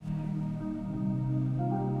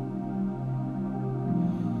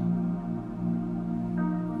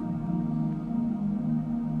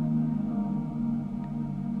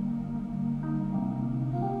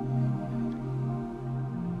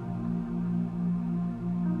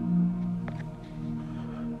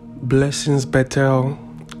Blessings, Bethel.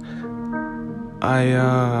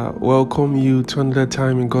 I welcome you to another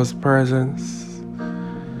time in God's presence.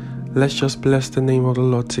 Let's just bless the name of the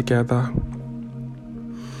Lord together.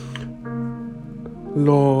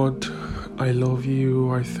 Lord, I love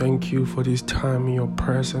you. I thank you for this time in your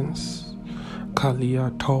presence.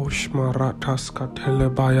 Kalia tosh maratas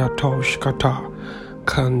katelebaya tosh kata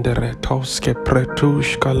kandere toske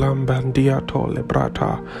pretush kalambandia tole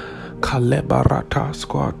brata kalebarata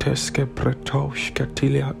squateske pretosh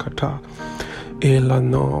katilia kata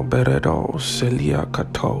elano beredo selia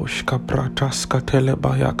katosh kapratas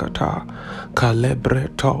katelebaya kata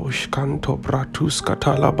kalebretosh kanto bratus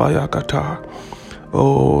katalabaya kata.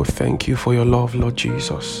 Oh, thank you for your love, Lord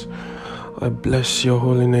Jesus. I bless your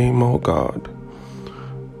holy name, oh God.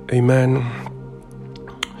 Amen.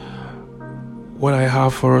 What I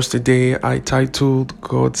have for us today, I titled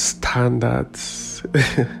God's Standards.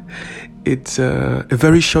 It's a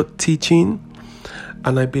very short teaching,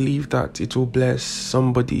 and I believe that it will bless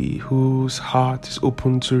somebody whose heart is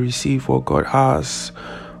open to receive what God has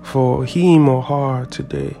for him or her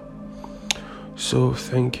today. So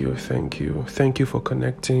thank you for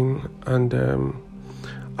connecting, and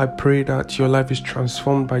I pray that your life is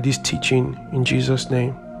transformed by this teaching in Jesus'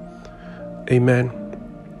 name. Amen.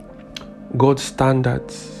 God's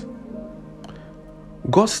standards.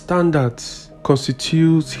 God's standards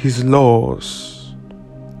constitutes his laws,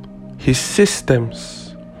 his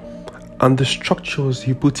systems, and the structures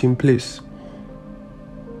he put in place.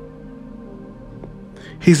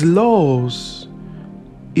 His laws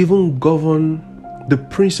even govern the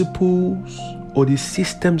principles or the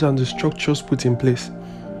systems and the structures put in place.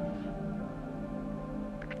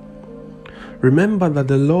 Remember that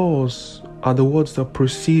the laws are the words that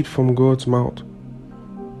proceed from God's mouth.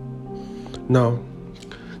 Now,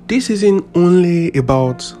 this isn't only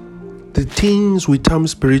about the things we term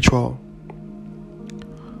spiritual,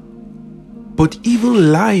 but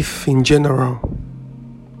even life in general.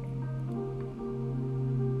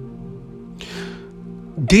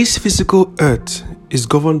 This physical earth is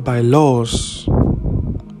governed by laws,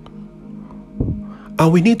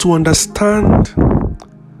 and we need to understand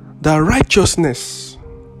that righteousness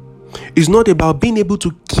is not about being able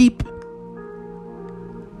to keep,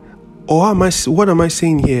 or what am I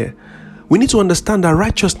saying here? We need to understand that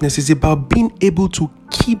righteousness is about being able to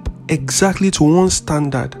keep exactly to one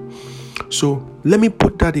standard. So let me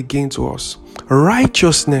put that again to us.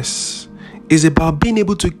 Righteousness is about being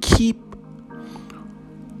able to keep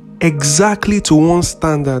exactly to one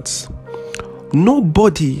standards.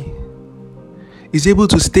 Nobody is able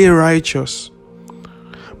to stay righteous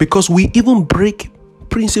because we even break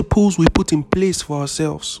principles we put in place for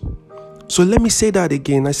ourselves. So let me say that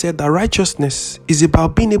again. I said that righteousness is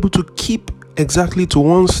about being able to keep exactly to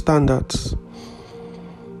one standards.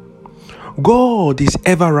 God is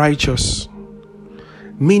ever righteous,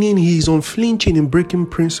 meaning he is unflinching in breaking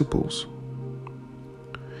principles.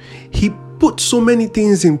 He put so many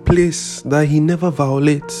things in place that he never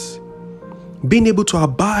violates. Being able to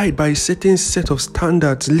abide by a certain set of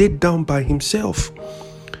standards laid down by himself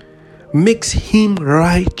makes him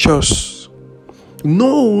righteous.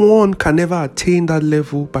 No one can ever attain that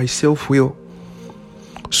level by self-will.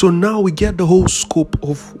 So now we get the whole scope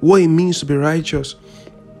of what it means to be righteous.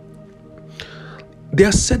 There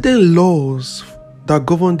are certain laws that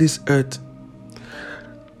govern this earth.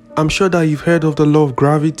 I'm sure that you've heard of the law of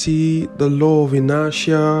gravity, the law of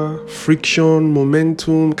inertia, friction,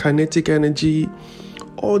 momentum, kinetic energy.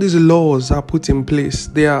 All these laws are put in place.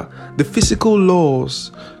 They are the physical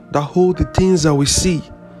laws that hold the things that we see.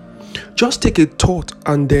 Just take a thought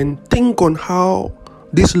and then think on how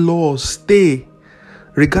these laws stay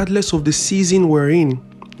regardless of the season we're in,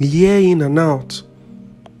 year in and out.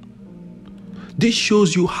 This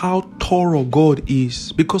shows you how thorough God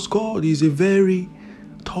is, because God is a very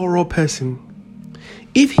thorough person.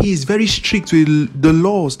 If he is very strict with the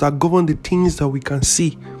laws that govern the things that we can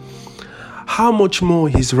see, how much more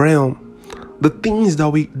his realm, the things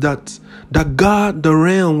that guard the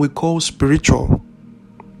realm we call spiritual.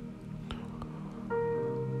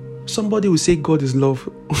 Somebody will say God is love.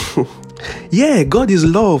 Yeah, God is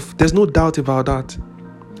love. There's no doubt about that.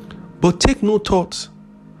 But take no thought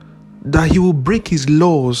that he will break his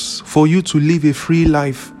laws for you to live a free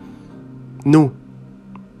life. No.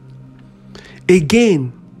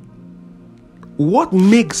 Again, what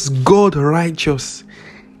makes God righteous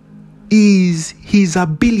is his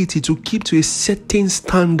ability to keep to a certain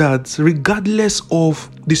standards regardless of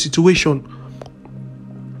the situation.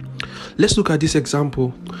 Let's look at this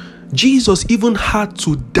example. Jesus even had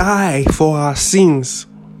to die for our sins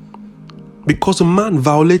because man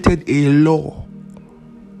violated a law.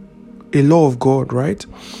 a law of God, right?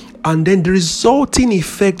 And then the resulting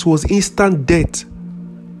effect was instant death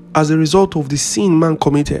as a result of the sin man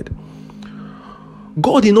committed.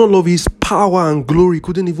 God, in all of his power and glory,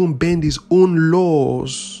 couldn't even bend his own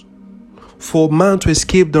laws for man to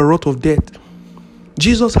escape the wrath of death.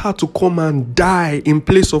 Jesus had to come and die in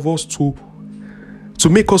place of us to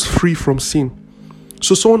make us free from sin.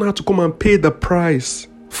 So someone had to come and pay the price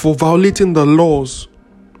for violating the laws.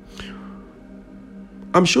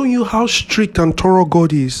 I'm showing you how strict and thorough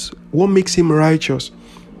God is, what makes him righteous.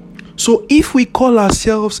 So if we call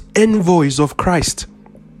ourselves envoys of Christ,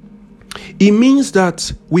 it means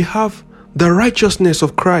that we have the righteousness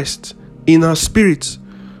of Christ in our spirits.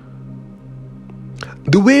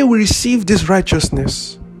 The way we receive this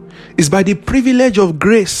righteousness is by the privilege of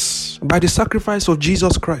grace, by the sacrifice of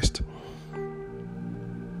Jesus Christ.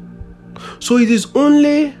 So it is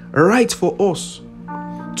only right for us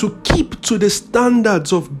to keep to the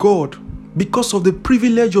standards of God because of the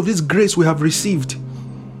privilege of this grace we have received.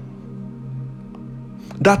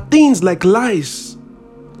 That things like lies,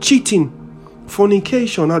 cheating,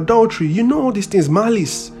 fornication, adultery, all these things,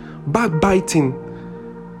 malice, backbiting,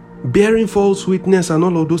 bearing false witness, and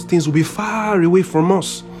all of those things will be far away from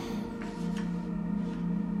us.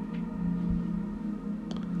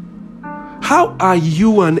 How are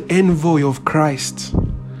you an envoy of Christ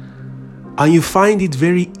and you find it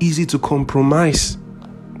very easy to compromise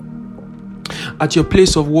at your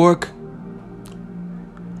place of work,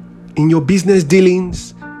 in your business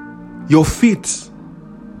dealings? Your feet,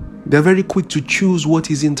 they're very quick to choose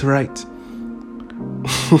what isn't right.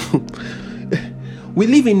 We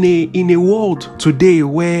live in a world today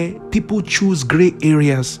where people choose gray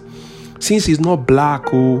areas. Since it's not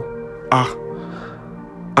black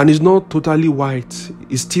and it's not totally white,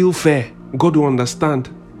 it's still fair. God will understand.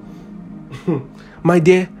 My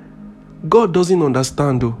dear, God doesn't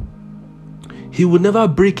understand though. He will never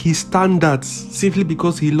break his standards simply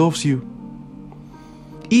because he loves you.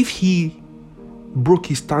 If he broke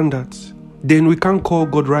his standards, then we can't call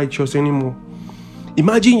God righteous anymore.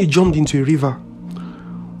 Imagine you jumped into a river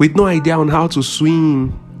with no idea on how to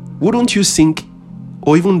swim. Wouldn't you sink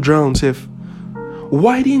or even drown, Seth?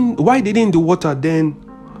 Why didn't the water then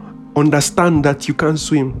understand that you can't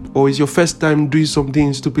swim? Or is your first time doing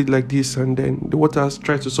something stupid like this and then the water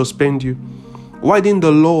tries to suspend you? Why didn't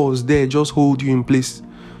the laws there just hold you in place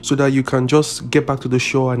so that you can just get back to the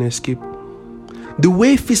shore and escape? The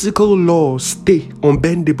way physical laws stay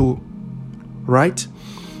unbendable, right?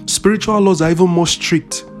 Spiritual laws are even more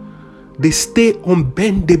strict. They stay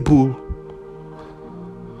unbendable.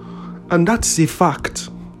 And that's a fact.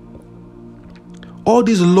 All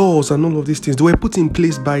these laws and all of these things, they were put in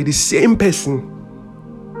place by the same person.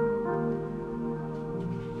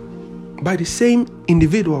 By the same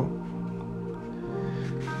individual.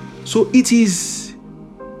 So it is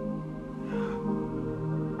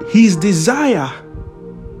his desire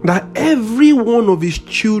that every one of his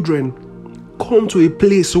children come to a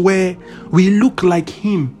place where we look like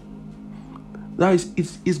him. That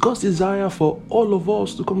is, it's God's desire for all of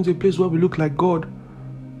us to come to a place where we look like God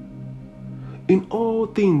in all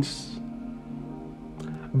things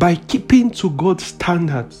by keeping to God's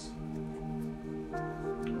standards,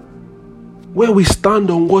 where we stand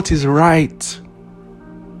on what is right.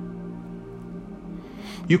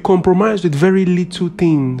 You compromise with very little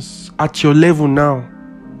things at your level now,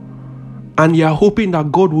 and you are hoping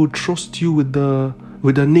that God will trust you with the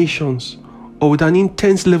nations or with an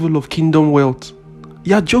intense level of kingdom wealth.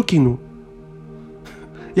 You're joking.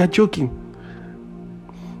 You're joking.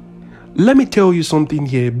 Let me tell you something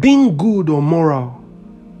here. Being good or moral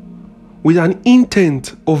with an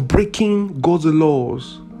intent of breaking God's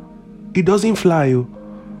laws, it doesn't fly you.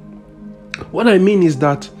 What I mean is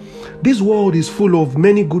that this world is full of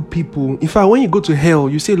many good people. In fact, when you go to hell,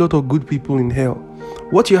 you see a lot of good people in hell.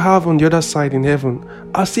 What you have on the other side in heaven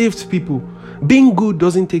are saved people. Being good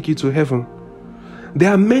doesn't take you to heaven.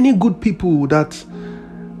 There are many good people that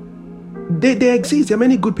they exist. There are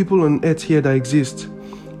many good people on earth here that exist.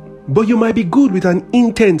 But you might be good with an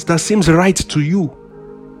intent that seems right to you.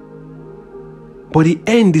 But the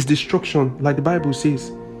end is destruction, like the Bible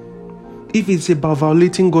says. If it's about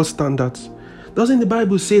violating God's standards, doesn't the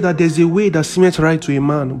Bible say that there's a way that seems right to a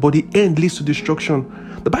man, but the end leads to destruction?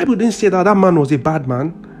 The Bible didn't say that man was a bad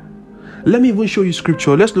man. Let me even show you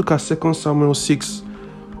scripture. Let's look at 2 Samuel 6.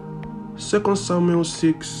 2 Samuel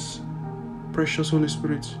 6. Precious Holy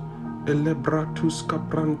Spirit. 2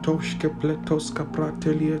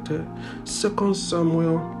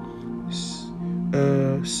 Samuel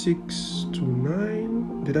 6 to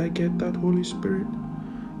 9. Did I get that, Holy Spirit?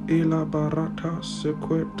 Ela barata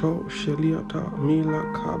sequeto sheliata mila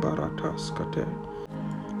kabarata skate.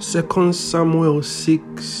 2 Samuel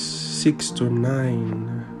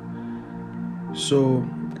 6:6-9. So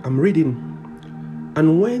I'm reading.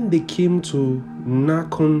 And when they came to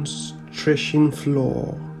Nacon's threshing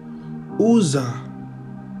floor, Uzzah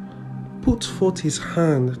put forth his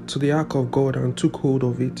hand to the ark of God and took hold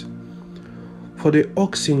of it. For the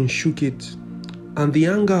oxen shook it, and the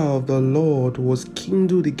anger of the Lord was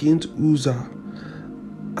kindled against Uzzah,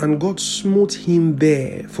 and God smote him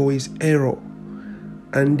there for his error,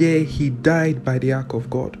 and there he died by the ark of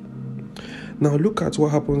God. Now look at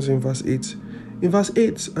what happens in verse 8. In verse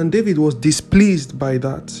 8, and David was displeased by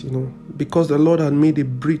that, because the Lord had made a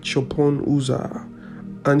breach upon Uzzah,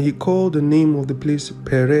 and he called the name of the place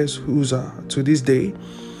Perez Uzzah to this day.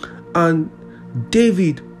 And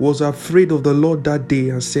David was afraid of the Lord that day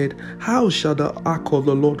and said, how shall the ark of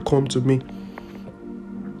the Lord come to me?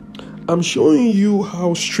 I'm showing you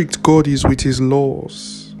how strict God is with his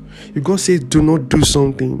laws. If God says do not do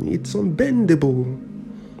something, it's unbendable.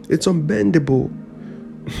 It's unbendable.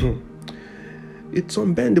 It's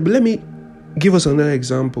unbendable. Let me give us another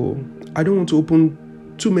example. I don't want to open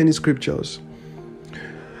too many scriptures.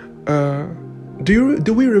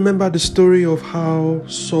 Do we remember the story of how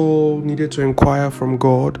Saul needed to inquire from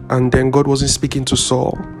God, and then God wasn't speaking to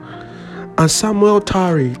Saul? And Samuel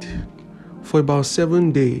tarried for about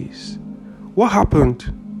 7 days. What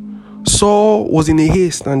happened? Saul was in a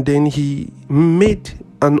haste, and then he made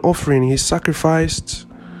an offering. He made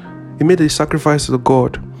a sacrifice to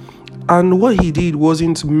God. And what he did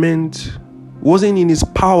wasn't in his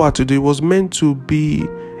power to do. It was meant to be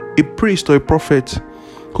a priest or a prophet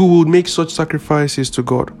who would make such sacrifices to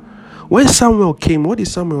God. When Samuel came, what did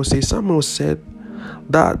Samuel say? Samuel said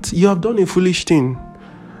that you have done a foolish thing.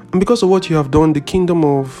 And because of what you have done, the kingdom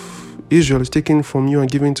of Israel is taken from you and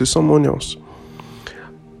given to someone else.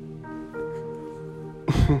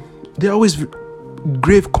 There are always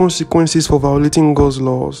grave consequences for violating God's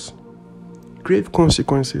laws. Grave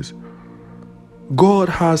consequences. God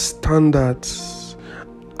has standards,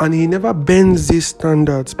 and he never bends these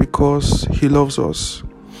standards because he loves us.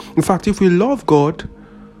 In fact, if we love God,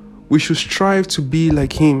 we should strive to be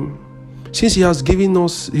like him. Since he has given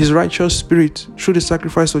us his righteous spirit through the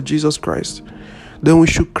sacrifice of Jesus Christ, then we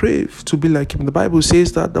should crave to be like him. The Bible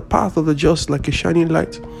says that the path of the just is like a shining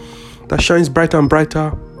light that shines brighter and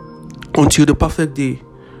brighter until the perfect day.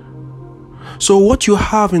 So what you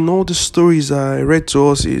have in all the stories I read to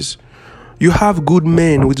us is you have good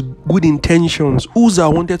men with good intentions. Uzzah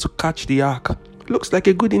wanted to catch the ark. Looks like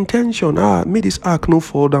a good intention. May this ark no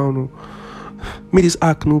fall down. May this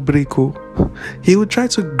ark no break. He would try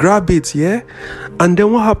to grab it, yeah? And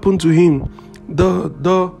then what happened to him? The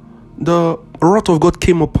wrath of God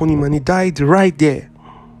came upon him, and he died right there.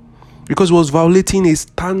 Because he was violating a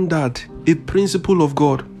standard, a principle of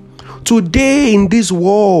God. Today in this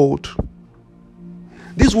world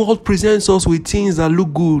presents us with things that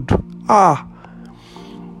look good.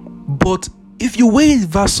 But if you weigh it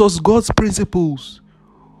versus God's principles,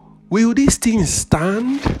 will these things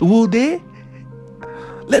stand? Will they?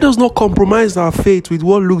 Let us not compromise our faith with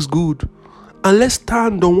what looks good, and let's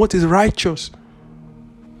stand on what is righteous.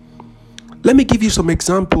 Let me give you some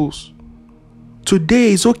examples.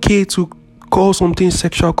 Today it's okay to call something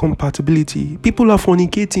sexual compatibility. People are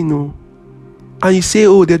fornicating, and you say,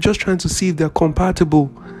 they're just trying to see if they're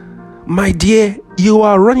compatible. My dear, you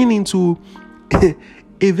are running into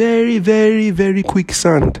a very, very, very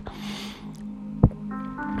quicksand.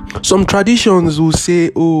 Some traditions will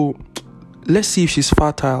say, let's see if she's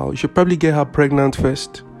fertile. You should probably get her pregnant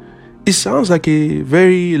first. It sounds like a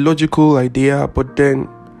very logical idea, but then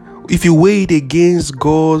if you weigh it against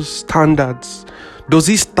God's standards, does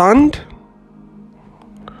it stand?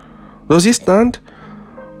 Does it stand?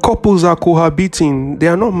 Couples are cohabiting. They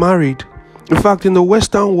are not married. In fact, in the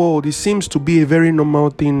Western world, it seems to be a very normal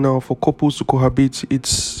thing now for couples to cohabit.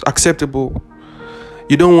 It's acceptable.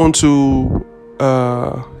 You don't want to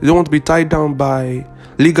be tied down by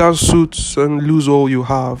legal suits and lose all you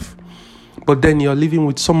have. But then you're living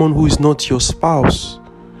with someone who is not your spouse.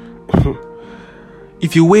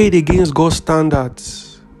 If you weigh it against God's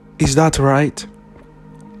standards, is that right?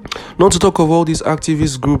 Not to talk of all these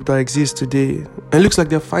activist groups that exist today. And it looks like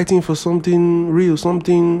they're fighting for something real,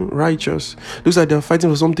 something righteous. Looks like they're fighting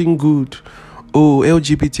for something good.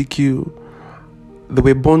 LGBTQ. They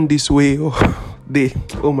were born this way.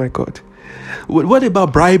 Oh my God. What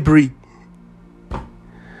about bribery?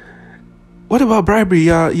 What about bribery?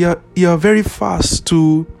 You're very fast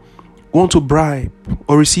to want to bribe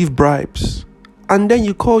or receive bribes. And then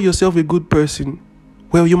you call yourself a good person.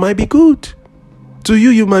 Well, you might be good. To you,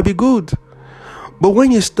 you might be good. But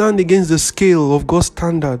when you stand against the scale of God's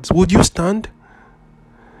standards, would you stand?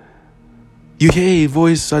 You hear a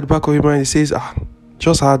voice at the back of your mind. It says,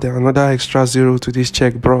 just add another extra zero to this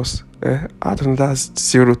check, bros. Add another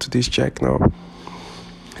zero to this check now.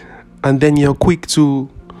 And then you're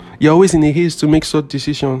always in a haste to make such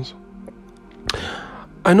decisions.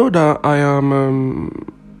 I know that I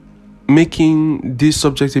am making this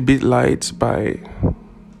subject a bit light by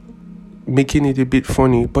making it a bit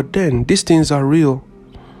funny, but then these things are real,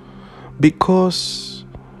 because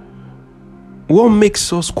what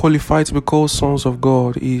makes us qualified to be called sons of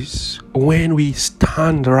God is when we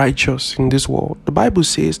stand righteous in this world. The Bible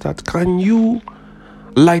says that, can you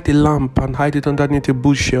light a lamp and hide it underneath a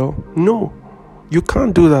bushel? No, you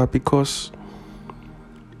can't do that, because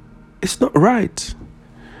it's not right.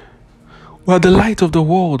 We are the light of the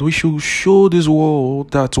world. We should show this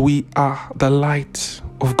world that we are the light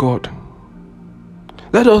of God.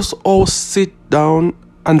 Let us all sit down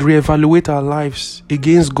and reevaluate our lives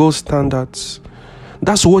against God's standards.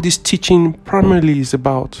 That's what this teaching primarily is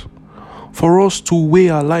about. For us to weigh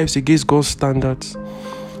our lives against God's standards.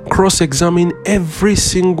 Cross-examine every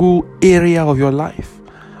single area of your life.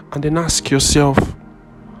 And then ask yourself,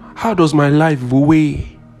 how does my life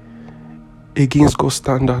weigh against God's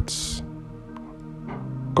standards?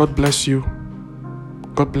 God bless you.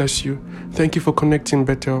 God bless you. Thank you for connecting,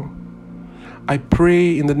 Bethel. I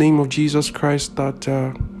pray in the name of Jesus Christ that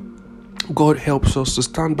God helps us to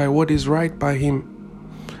stand by what is right by Him.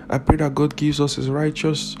 I pray that God gives us His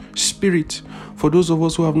righteous spirit for those of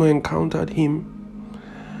us who have not encountered Him.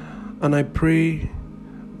 And I pray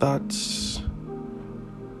that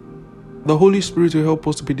the Holy Spirit will help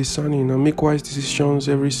us to be discerning and make wise decisions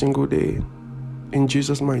every single day. In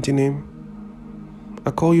Jesus' mighty name.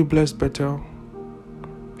 I call you blessed, Bethel.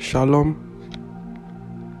 Shalom.